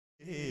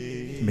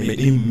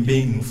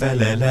مدين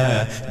فللا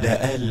دا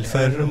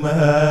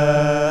الفرما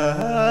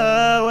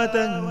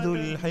وتنذو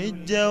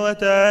الحجة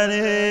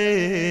وتاني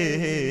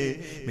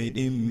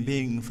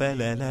مدين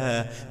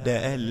فللا دا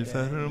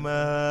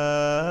الفرما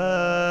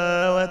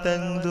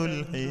وتنذو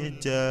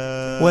الحجة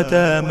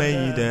وتامي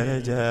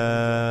درجة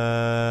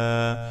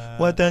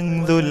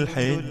وتنذو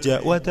الحجة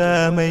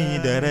وتامي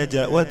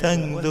درجة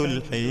وتنذو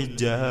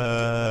الحجة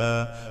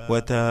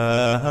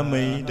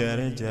وتامي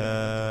درجة.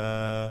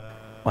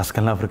 masu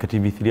kallon Afirka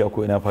TV 3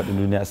 a ina faɗin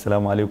duniya,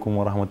 assalamu alaikum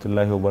wa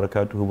rahmatullahi wa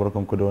barakatuhu.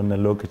 Barkanku da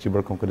wannan lokaci,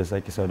 barkanku da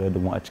sake saduwa da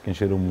mu a cikin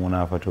shirinmu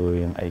na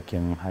fatawoyin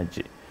aikin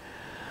hajji.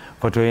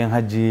 Fatawoyin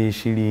hajji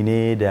shiri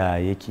ne da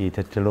yake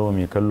tattaro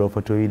mai kallo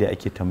fatawoyi da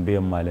ake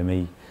tambayan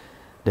malamai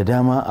da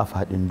dama a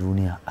faɗin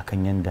duniya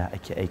akan yadda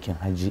ake aikin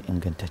hajji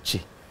ingantacce,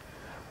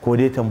 ko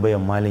dai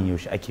tambayan malam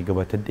yaushe ake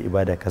gabatar da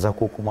ibada kaza,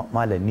 ko kuma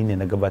malam ni ne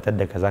na gabatar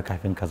da kaza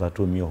kafin kaza,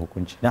 to miye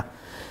hukunci na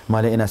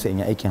malam ina sai in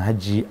yi aikin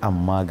hajji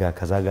amma ga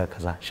kaza ga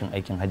kaza, shin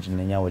aikin hajjin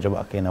nan ya wajaba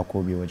a kaina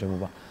ko bai wajaba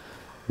ba?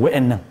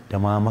 Wa'annan da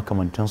ma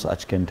makamantansu a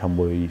cikin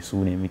tambayoyi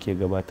su ne muke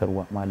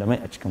gabatarwa malamai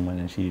a cikin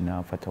wannan shiri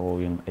na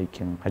fatawoyin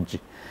aikin hajji.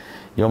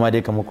 Yau ma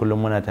dai kamar kullum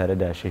muna tare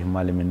da shehin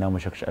malamin namu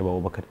Shu'Aibu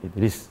Abubakar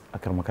Idris.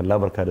 Akarmakallah,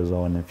 barka da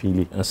zuwa wannan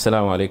fili.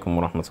 Assalamu alaikum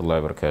wa rahmatullahi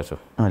wa barakatuh.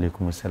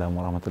 Alaikum assalam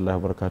wa rahmatullahi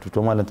wa barakatuh.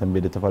 To malam,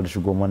 tambayar da ta fara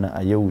shigo mana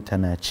a yau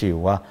tana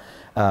cewa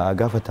a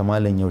gafata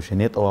malam, yaushe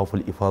ne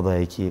tawaful ifada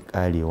yake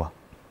karewa?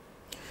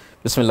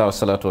 Bismillah wa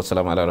salatu wa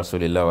salam ala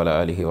rasulillah wa ala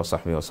alihi wa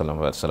sahbihi wa sallam.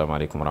 Assalamu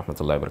alaikum wa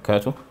rahmatullahi wa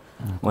barakatuh.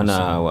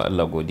 Muna wa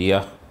Allah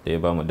godiya da ya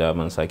bamu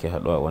daman sake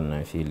haduwa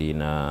wannan fili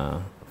na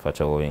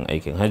fatawoyin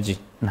aikin hajji.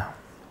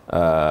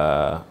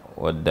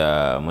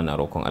 Wadda muna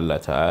roƙon Allah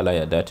ta'ala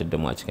ya datar da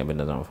mu a cikin abin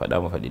da zamu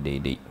faɗa mu faɗi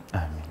daidai,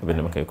 abin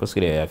da muka yi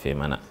kuskure ya yafe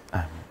mana.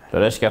 To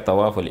da shi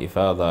tawaful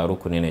ifada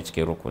rukuni ne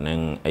cikin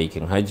rukunin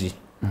aikin hajji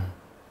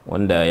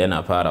wanda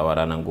yana farawa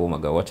ranar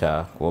 10 ga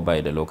wata ko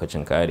bai da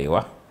lokacin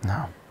karewa.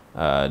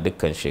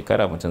 Dukkan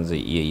shekara mutum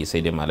zai iya yi, sai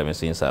dai malamai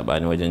sun yi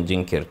sabani wajen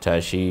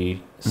jinkirta shi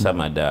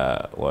sama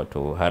da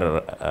wato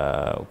har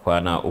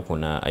kwana 3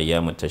 na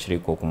ayyamin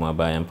tashrik ko kuma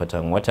bayan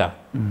fitan wata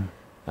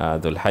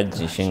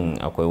Dhul-Hajji. Shin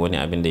akwai wani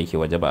abin da yake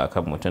wajaba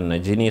akan mutum na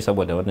jini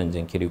saboda wannan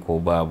jinkiri ko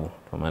babu?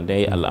 Kuma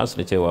dai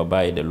al'asr cewa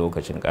bai da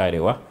lokacin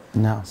karewa,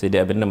 sai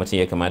dai abin da mutum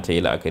ya kamata ya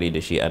yi la'akari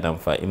da shi a nan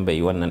fa, in bai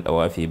yi wannan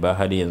dawafi ba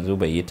har yanzu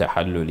bai yi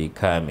tahalluli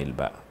kamil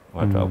ba,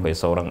 wato akwai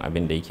sauran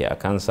abin da yake a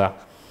kansa.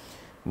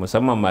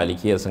 Musamman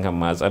malikiya sun kan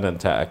ma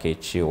tsananta a kai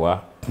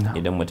cewa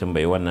idan mutum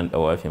bai yi wannan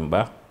dawafin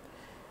ba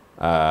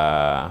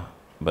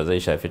ba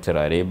zai shafi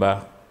turare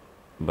ba,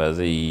 ba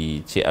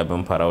zai ci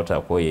abin farauta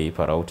ko ya yi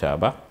farauta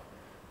ba,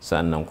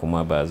 sannan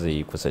kuma ba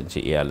zai kusanci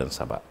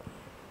iyalinsa ba.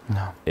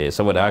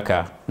 Saboda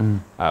haka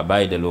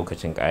bai da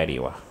lokacin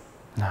karewa.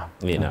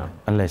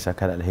 Allah ya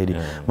saka da alheri.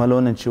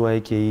 Wannan cewa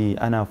yake yi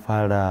ana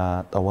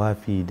fara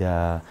tawafi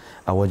da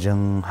a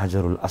wajen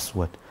Hajarul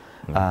Aswad.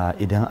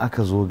 Idan aka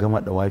zo gama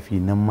dawafi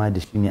nan ma da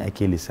shi ne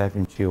ake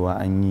lissafin cewa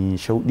an yi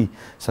shauɗi,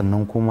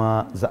 sannan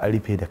kuma za a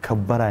rufe da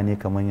kabbara ne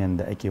kamar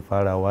yadda ake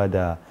farawa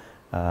da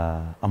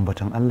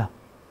ambaton Allah.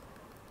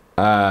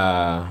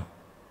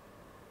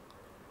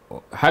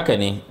 Haka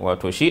ne,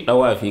 wato shi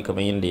dawafi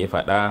kamar yadda ya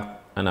faɗa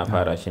ana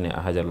fara shi ne a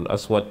Hajarul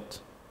Aswad,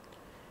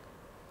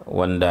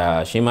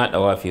 wanda shi ma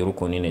dawafi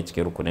rukuni ne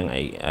cikin rukunin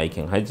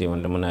aikin hajji,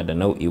 wanda muna da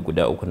nau'i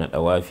guda 3 na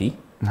dawafi.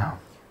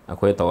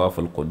 Akwai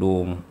tawaful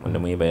qudum wanda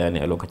mun yi bayani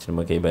a lokacin da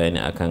muka yi bayani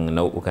akan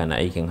nau'uka na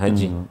aikin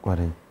hajji.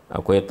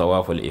 Akwai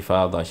tawaful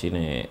ifada,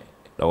 shine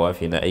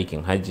dawafi na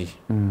aikin hajji,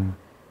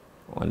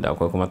 wanda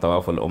akwai kuma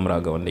tawaful umra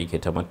ga wanda yake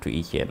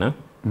tamattu'i kenan.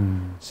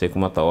 Sai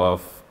kuma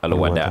tawaf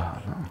alwada,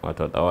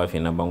 wato tawafi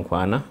na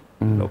bankwana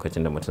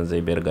lokacin da mutum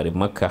zai biyar garin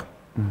Makka.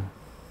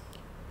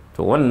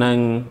 To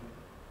wannan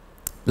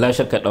la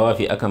shakka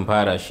dawafi akan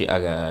fara shi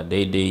a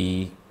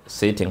daidai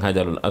saitin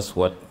Hajarul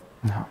Aswad.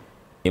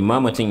 Imma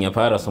mutum ya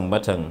fara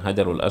sumbatan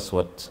Hajarul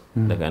Aswad,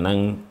 daga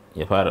nan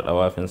ya fara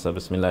dawafinsa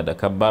bismillah da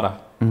kabbara,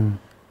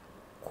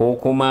 ko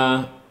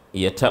kuma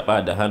ya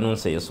taba da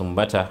hannunsa ya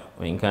sumbata.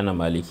 In kana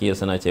malikiya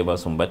suna ce ba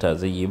sumbata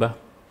zai yi ba,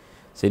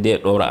 sai dai ya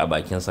ɗora a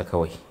bakinsa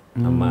kawai.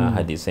 Amma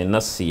hadisai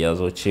nassi ya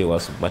zo cewa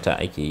sumbata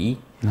ake yi,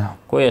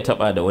 ko ya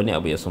taba da wani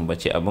abu ya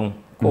sumbaci abin,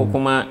 ko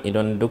kuma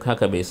idan duk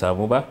haka bai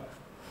samu ba,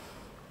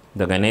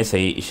 daga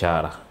nesa yi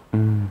ishara,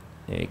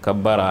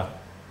 kabbara,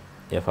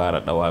 ya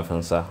fara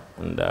dawafinsa,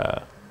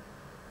 wanda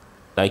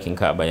ɗakin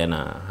Ka'aba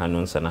yana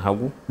hannunsa na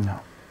hagu.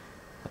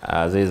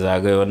 Zai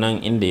zagayo nan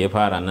inda ya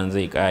fara, nan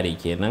zai ƙare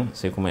kenan,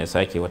 sai kuma ya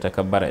sake wata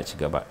kabbara ya ci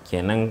gaba.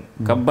 Kenan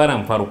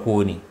kabbaran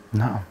farko ne,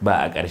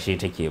 ba a ƙarshe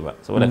take ba,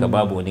 saboda ka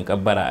babu wani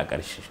kabbara a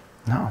ƙarshe.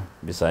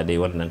 Bisa dai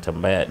wannan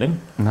tambaya din,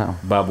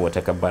 babu wata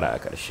kabbara a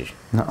ƙarshe.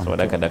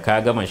 Saboda ka da ka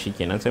gama shi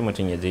kenan sai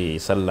mutum ya je ya yi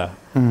sallah,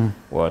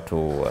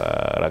 wato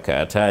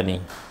raka'ata ne,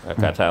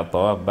 raka'ata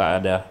at-tawaf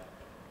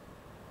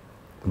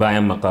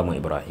bayan maqamu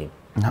Ibrahim.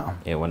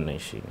 Wannan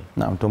shi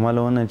ne. To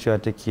malam, wannan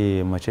cewa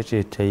take mace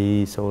ce ta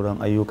yi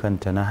sauran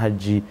ayyukanta na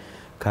hajji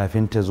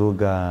kafin ta zo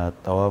ga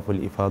tawaful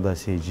ifada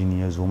sai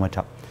jini ya zo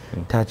mata.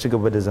 Ta ci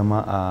gaba da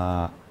zama a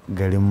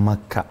garin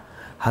Makka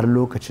har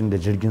lokacin da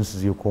jirgin su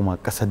zai koma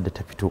ƙasar da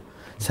ta fito,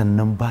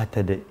 sannan ba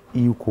ta da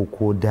iko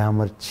ko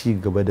damar ci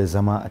gaba da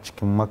zama a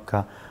cikin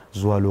makka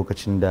zuwa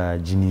lokacin da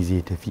jini zai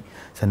tafi,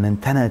 sannan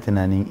tana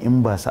tunanin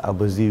in ba sa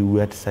abu zai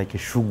wuya ta sake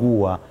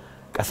shigowa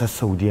ƙasar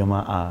saudiya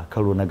ma a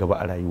karo na gaba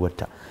a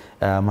rayuwarta.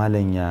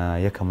 Malam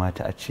ya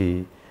kamata a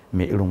ce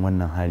mai irin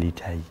wannan hali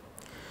ta yi?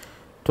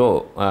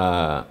 To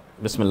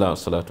bismillah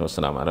wassalatu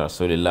wassalamu ala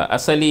rasulillah.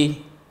 Asali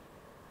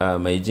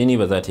mai jini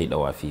ba za ta yi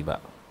dawafi ba.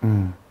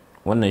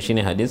 Wannan shine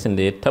hadisin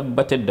da ya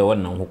tabbatar da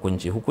wannan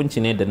hukunci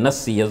ne da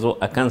nassi ya zo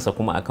a kansa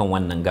kuma akan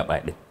wannan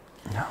gaba din.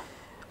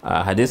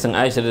 Hadisin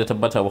Aisha da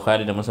tabbata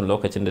Bukhari da Muslim,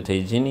 lokacin da ta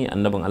yi jini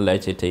annabin Allah ya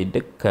ce ta yi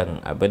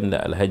dukkan abin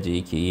da alhaji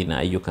yake yi na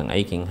ayyukan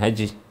aikin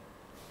haji,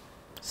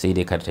 sai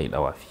dai kar ta yi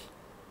dawafi.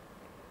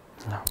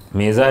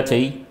 Me za ta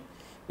yi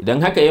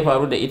idan haka ya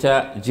faru da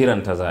ita?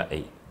 Jiranta za a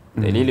yi.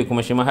 Dalili kuma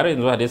shi ma har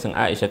yanzu hadisin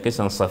Aisha,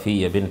 kisan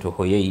Safiya bintu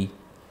Huyay,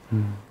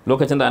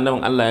 lokacin da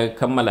annabin Allah ya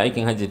kammala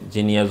aikin hajji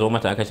jini ya zo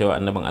mata, aka cewa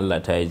annabin Allah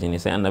ta yi jini,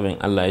 sai annabin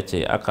Allah ya ce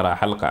aqra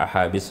halqa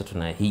ahabisa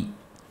tunahi,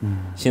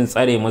 shin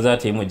tsare mu za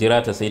ta yi mu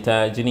jira ta sai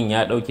ta jinin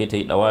ya dauke ta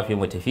yi dawafi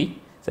mu tafi?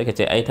 Sai ka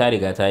ce ai ta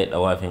riga ta yi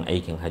dawafin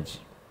aikin hajji.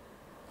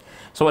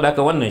 Saboda haka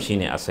wannan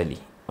shine asali,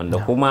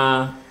 wanda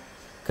kuma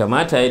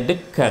kamata ya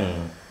dukkan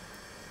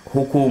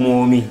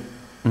hukumomi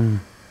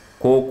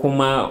ko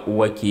kuma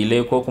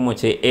wakilai ko kuma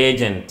ce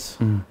agent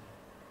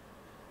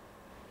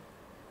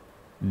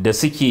da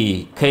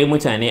suke kai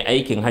mutane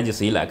aikin hajji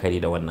su yi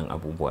la'akari da wannan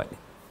abubuwa ɗin,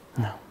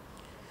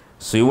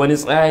 su yi wani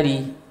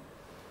tsari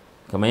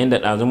kamar yadda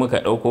ɗazu muka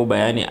ɗauko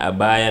bayani a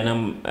baya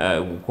nan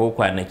ko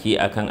kwanaki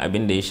akan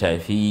abin da ya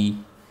shafi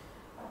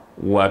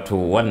wato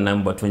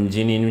wannan batun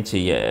jini ce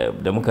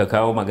da muka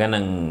kawo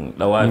maganan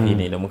ɗawafi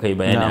ne da muka yi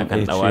bayani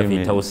akan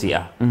ɗawafi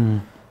tausi'a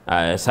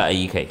a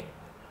sa'ayi kai,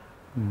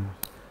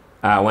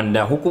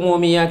 wanda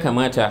hukumomi ya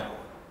kamata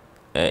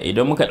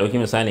idan muka ɗauki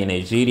misali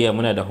Najeriya,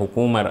 muna da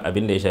hukumar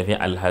abin da ya shafi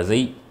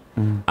alhazai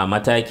a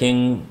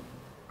matakin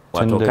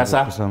wato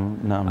kasa,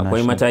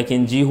 akwai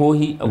matakin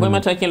jihohi, akwai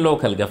matakin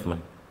local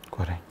government.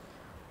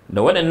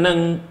 Da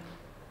waɗannan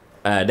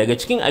daga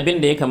cikin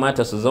abin da ya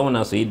kamata su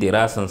zauna su yi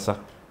dirasansa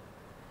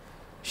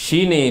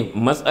shine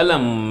matsalan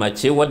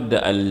mace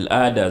wadda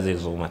al'ada zai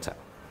zo mata.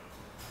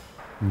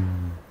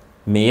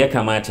 Me ya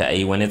kamata a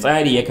yi, wani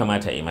tsari ya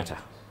kamata a yi mata?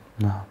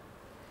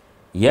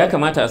 Ya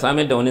kamata a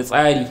samar da wani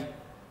tsari,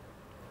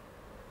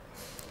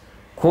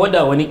 ko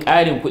da wani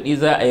ƙarin kuɗi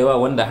za a yi wa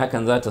wanda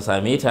hakan za ta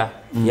same ta,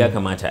 ya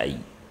kamata a yi,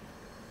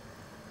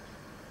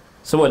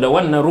 saboda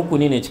wannan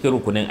rukuni ne cikin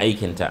rukunin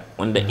aikinta,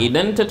 wanda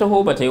idan ta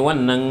taho ba ta yi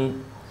wannan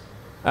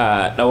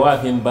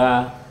ɗawafin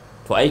ba,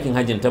 to aikin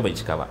hajjin ta bai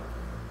cika ba.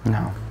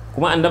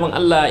 Kuma annabin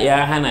Allah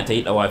ya hana ta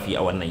yi ɗawafi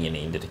a wannan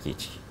yanayin da take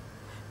ciki,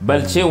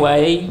 bal cewa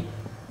yayi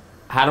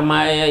har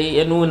ma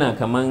ya nuna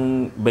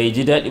kaman bai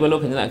ji daɗi ba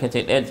lokacin da aka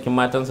ce ɗaya cikin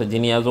matansa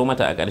jini ya zo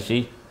mata a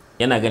ƙarshe,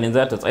 yana ganin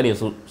za ta tsare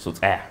su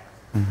tsaya.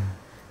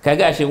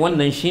 Kaga ashe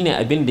wannan shine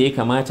abin da ya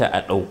kamata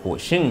a ɗauko.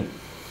 Shin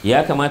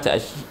ya kamata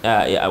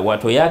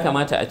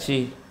a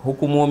ce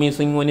hukumomi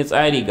sun yi wani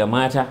tsari ga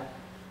mata,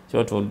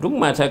 wato duk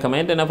mata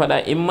kamar yadda na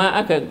faɗa, in ma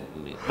aka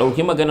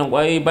ɗauki maganan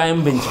ƙwayoyi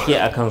bayan bincike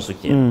a kansu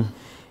ke,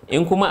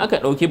 in kuma aka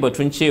ɗauki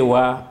batun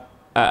cewa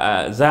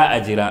za a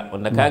jira,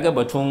 wanda kaga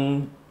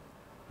batun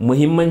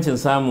muhimmancin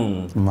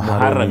samun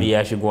muharrabi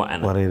ya shigo a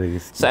nan.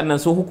 Sannan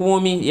su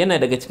hukumomi yana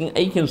daga cikin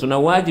aikinsu na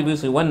wajibi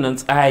su wannan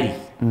tsari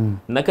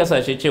na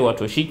kasashe cewa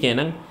to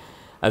shikenan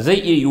zai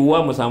iya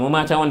yiwuwa mu samu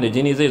mata wanda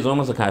jini zai zo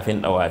musu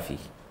kafin dawafi,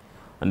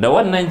 wanda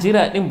wannan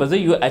jira din ba zai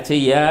yiwu a ce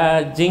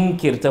ya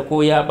jinkirta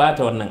ko ya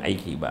bata wannan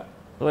aiki ba,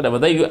 saboda ba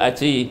zai yiwu a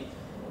ce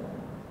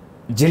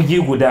jirgi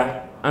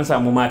guda an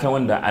samu mata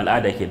wanda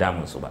al'ada ke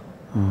damunsu ba,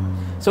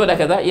 saboda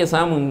ka za a iya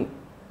samun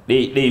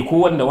ɗaiɗaiku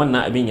wanda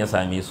wannan abin ya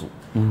same su,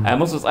 a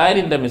musu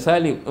tsarin da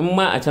misali in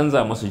ma a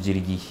canza musu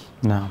jirgi,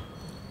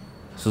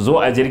 su zo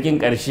a jirgin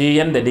ƙarshe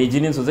yadda dai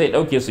jinin su zai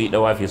ɗauke su yi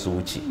ɗawafi su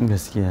wuce.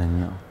 Gaskiya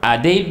ne. A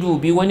dai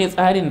dubi wani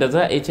tsarin da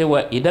za a yi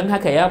cewa idan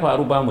haka ya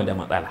faru ba mu da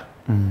matsala,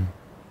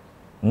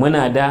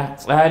 muna da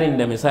tsarin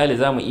da misali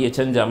za mu iya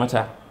canja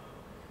mata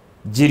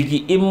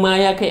jirgi, in ma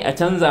ya kai a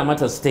canza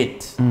mata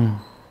state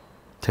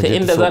ta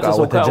inda za ta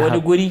sauka a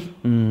wani guri.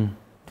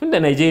 Tunda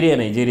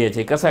Najeriya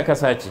ce, kasa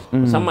ce,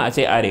 musamman a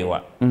ce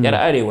arewa, yar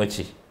arewa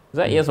ce,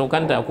 za a iya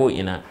saukanta a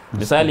ko'ina,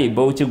 misali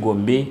Bauchi,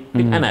 Gombe,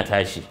 duk ana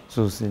tashi,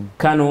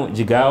 Kano,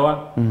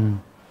 Jigawa,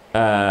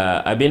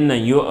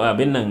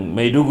 abin nan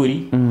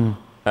Maiduguri,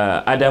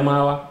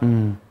 Adamawa,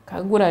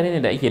 kaga gurare ne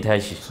da ake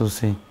tashi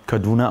sosai.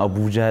 Kaduna,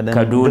 Abuja,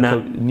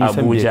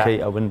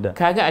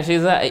 kaga ashe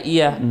za a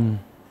iya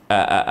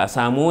a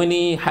samu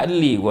wani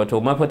halli,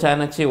 wato mafita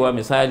na cewa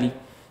misali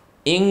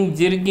in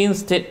jirgin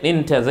state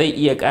ɗinta zai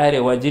iya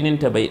karewa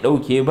jininta bai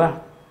ɗauke ba,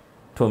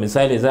 to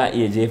misali za a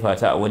iya jefa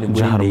ta a wani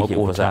gurin da yake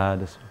kusa,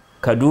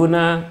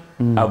 Kaduna,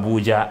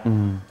 Abuja,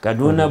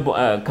 Kaduna,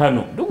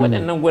 Kano, duk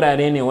waɗannan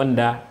gurare ne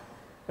wanda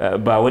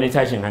ba wani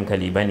tashin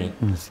hankali ba ne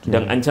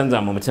don an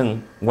canza ma mutum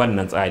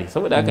wannan tsari.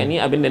 Saboda haka ni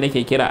abin da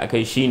nake kira a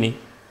kai shine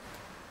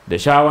da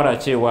shawara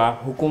cewa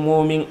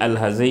hukumomin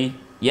alhazai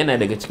yana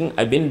daga cikin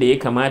abin da ya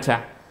kamata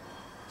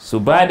su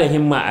ba da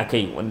himma a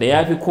kai, wanda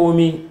ya fi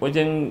komi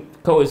wajen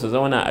kawai su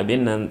zauna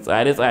abin nan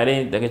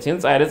tsare-tsare. Daga cikin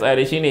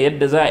tsare-tsare shine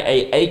yadda za a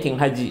yi aikin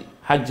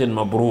hajjin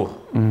mabrur,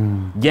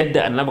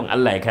 yadda annabin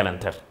Allah ya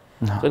karantar.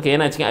 Suka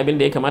yana cikin abin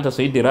da ya kamata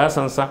su yi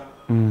dirasansa,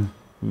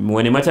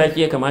 wani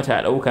mataki ya kamata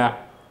a ɗauka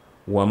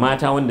wa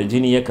mata wanda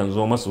jini yakan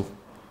zo masu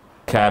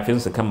kafin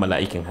su kammala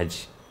aikin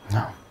hajji.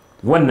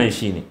 Wannan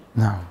shine.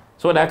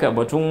 So da haka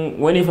batun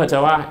wani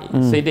fatawa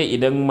sai dai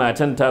idan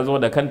matan ta zo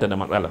da kanta da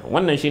matsala.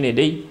 Wannan shine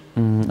dai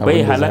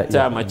bai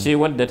halatta mace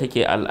wadda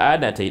take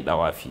al'ada ta yi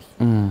dawafi.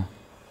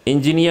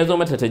 In jini ya zo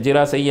mata ta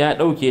jira sai ya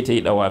ɗauke ta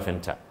yi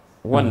dawafinta.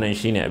 Wannan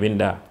shine abin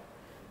da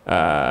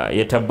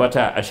ya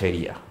tabbata a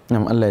shari'a.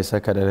 Allah ya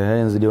saka da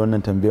yanzu dai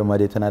wannan tambayar ma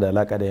dai tana da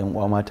alaka da yan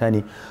uwa mata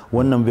ne.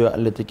 Wannan baiwa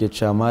Allah take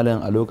cewa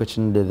malam, a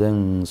lokacin da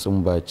zan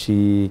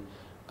sumbaci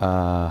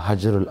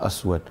Hajarul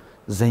Aswad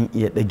zan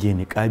iya ɗage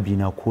niƙabi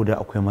na ko da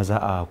akwai maza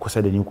a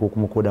kusa da ni ko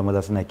kuma ko da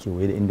maza suna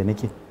kewaye da inda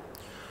nake?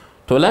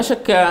 To la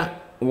shakka,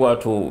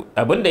 wato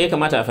abin da ya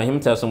kamata a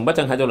fahimta,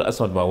 sumbatan Hajarul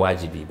Aswad ba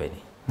wajibi bane.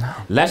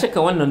 La shakka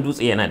wannan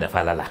dutse yana da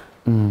falala.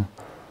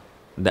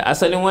 Da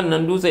asalin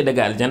wannan dutse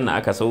daga aljanna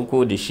aka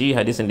sauko da shi,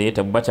 hadisin da ya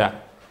tabbata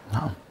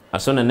a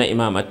sunan na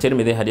Imam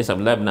At-Tirmidhi, hadis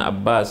Abdullah ibn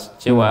Abbas,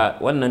 cewa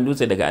wannan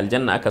dutse daga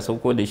aljanna aka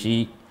sauko da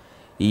shi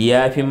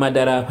ya fi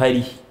madara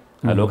fari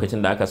a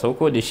lokacin da aka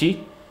sauko da shi.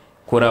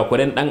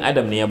 Kurakuren dan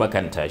adam ne ya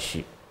bakanta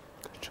shi.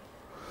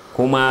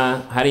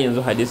 Kuma har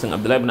yanzu hadisin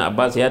Abdullah ibn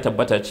Abbas ya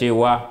tabbata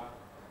cewa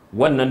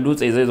wannan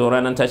dutse zai zo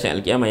ranar tashin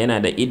alkiyama yana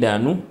da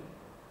idanu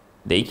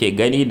da yake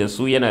gani da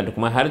su, yana da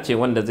kuma harce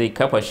wanda zai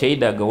kafa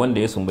shaida ga wanda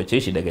ya sumbace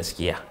shi da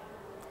gaskiya.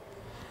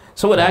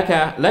 Saboda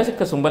haka la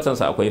shakka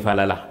sumbatansa akwai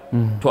falala,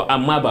 to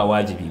amma ba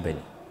wajibi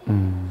bane.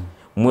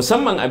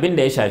 Musamman abin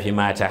da ya shafi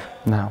mata,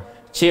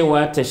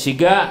 cewa ta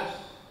shiga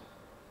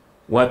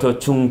wato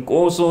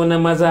cunkoso na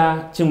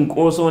maza,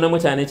 cunkoso na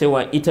mutane,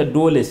 cewa ita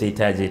dole sai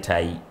ta je ta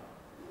yi,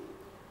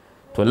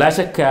 to la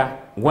shakka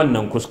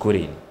wannan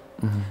kuskure ne.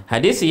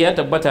 Hadisi ya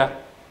tabbata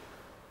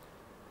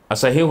a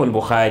sahihul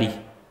Bukhari,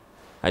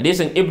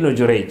 hadisin Ibn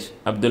Jurayj,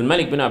 Abdul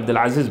Malik bin Abdul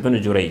Aziz bin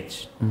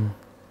Jurayj,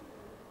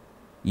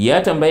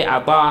 ya tambayi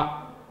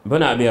Ata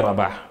bin Abi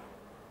Rabah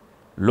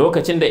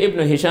lokacin da Ibn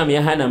Hisham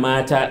ya hana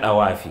mata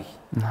dawafi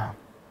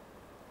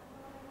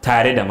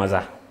tare da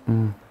maza.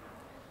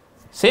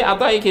 Sai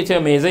Ata yake ce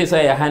me zai sa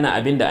ya hana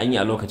abin da an yi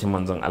a lokacin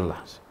manzon Allah?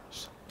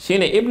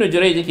 Shine Ibn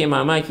Jurayj yake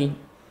mamaki,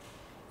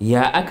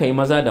 ya aka yi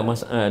maza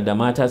da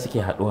mata suke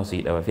haɗuwa su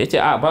yi dawafi? Yace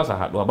a ba su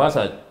haɗuwa, ba su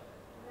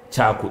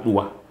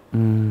cakuɗuwa.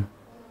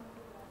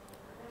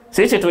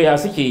 Sai ce to ya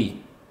suke yi?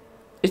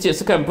 Yace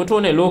sukan fito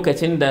ne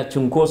lokacin da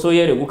cunkoso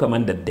ya rigu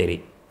kamar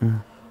daddare.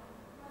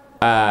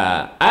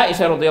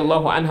 Aisha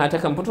radiyallahu anha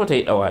takan fito ta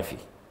yi dawafi,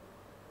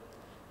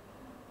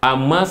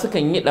 amma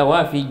sukan yi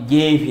dawafi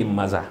gefen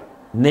maza,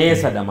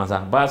 nesa da maza,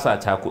 ba sa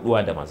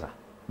cakuɗuwa da maza.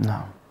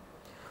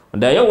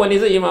 Da yau wani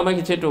zai yi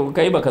mamaki, ce to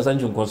kai baka san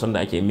cunkoson da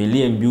ake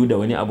miliyan 2 da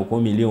wani abu ko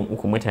miliyan 3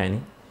 mutane?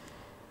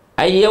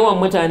 Ai yawan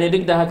mutane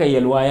duk da haka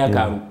yalwa ya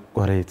karu.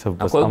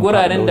 Akwai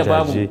guraren da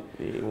babu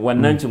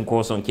wannan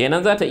cunkoson,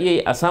 kenan za ta iya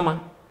yi a sama.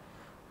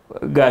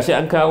 Gashi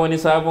an kawo wani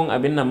sabon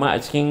abin nan ma a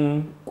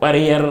cikin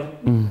ƙwaryar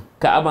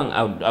Ka'aban,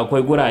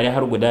 akwai gurare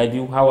har guda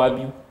 2, hawa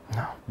 2,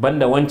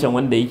 banda wancan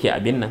wanda yake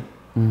abin nan.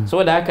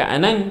 Saboda haka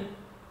anan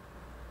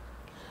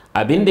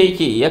abin da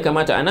yake ya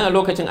kamata, anan a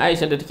lokacin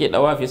Aisha da take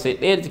dawafi, sai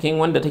ɗaya cikin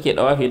wanda take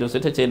dawafi da su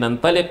ta ce, nan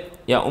talib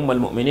ya ummul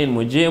mu'minin,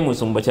 mu je mu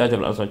sumbaci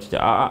Hajarul Aswad. Ce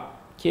a'a,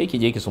 ke ki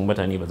je ki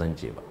sumbata, ni ba zan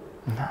je ba,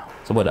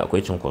 saboda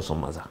akwai cunkoson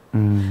maza.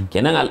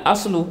 Kenan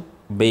al'aslu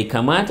bai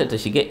kamata ta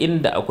shiga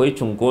inda akwai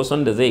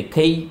cunkoson da zai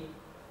kai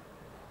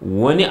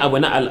wani abu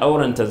na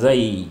al'auranta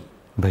zai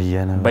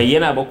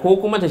bayyana ba, ko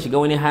kuma ta shiga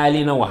wani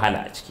hali na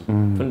wahala a ciki,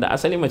 tunda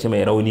asali mace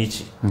mai rauni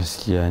ce.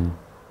 Gaskiya ne.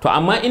 To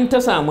amma in ta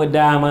samu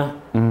dama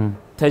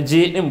ta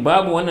je din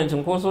babu wannan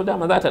cinkoso,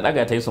 dama za ta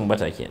daga ta yi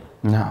sumbata kenan,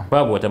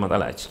 babu wata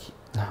matsala a ciki.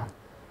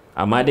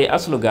 Amma dai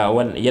aslu ga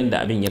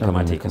yadda abin ya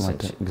kamata ya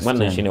kasance.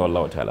 Wannan shine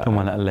wallahu ta'ala.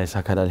 Kuma Allah ya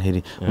saka da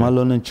alheri.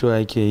 Malonin cewa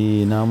yake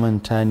yi, na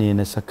manta ne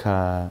na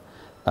saka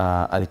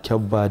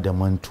alkyabba da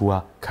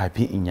mantuwa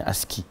kafin in yi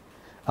aski,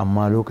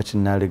 amma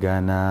lokacin na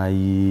riga na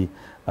yi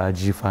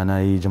jifa, na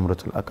yi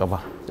jamratul aqaba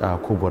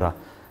kubura.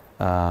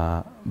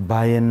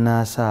 Bayan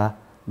na sa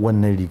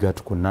wannan riga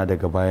tukunna,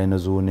 daga baya na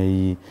zo na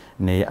yi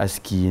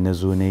aski, na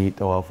zo na yi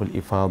tawaful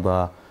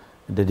ifada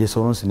da dai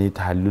sauransu, ne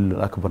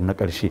tahallul akbar na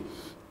ƙarshe.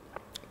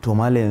 To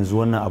mala yanzu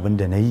wannan abin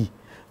da na yi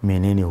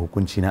menene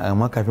hukunci na?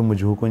 Amma kafin mu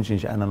ji hukuncin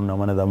shi, ana nuna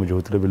mana za mu ji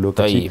hutu rabin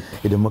lokaci,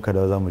 idan muka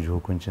dawo za mu ji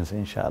hukuncin sa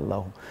insha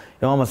Allah.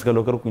 Yawan masu ga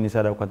lokar ku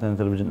nisa da kwatan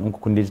talabijin ɗin ku,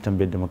 kun ji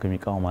tambayar da muka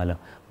miƙa wa malam.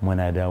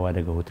 Muna dawa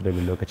daga hutu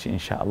rabin lokaci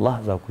insha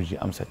Allah, za ku ji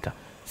amsar ta,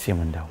 sai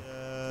mun dawo.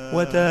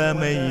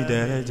 وتامي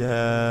درجة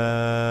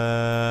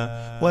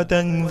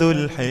وتنذو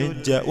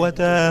الحجة،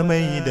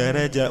 وتامي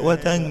درجة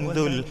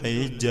وتنذو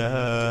الحجة،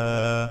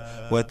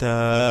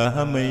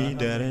 وتامي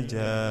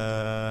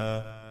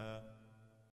درجة.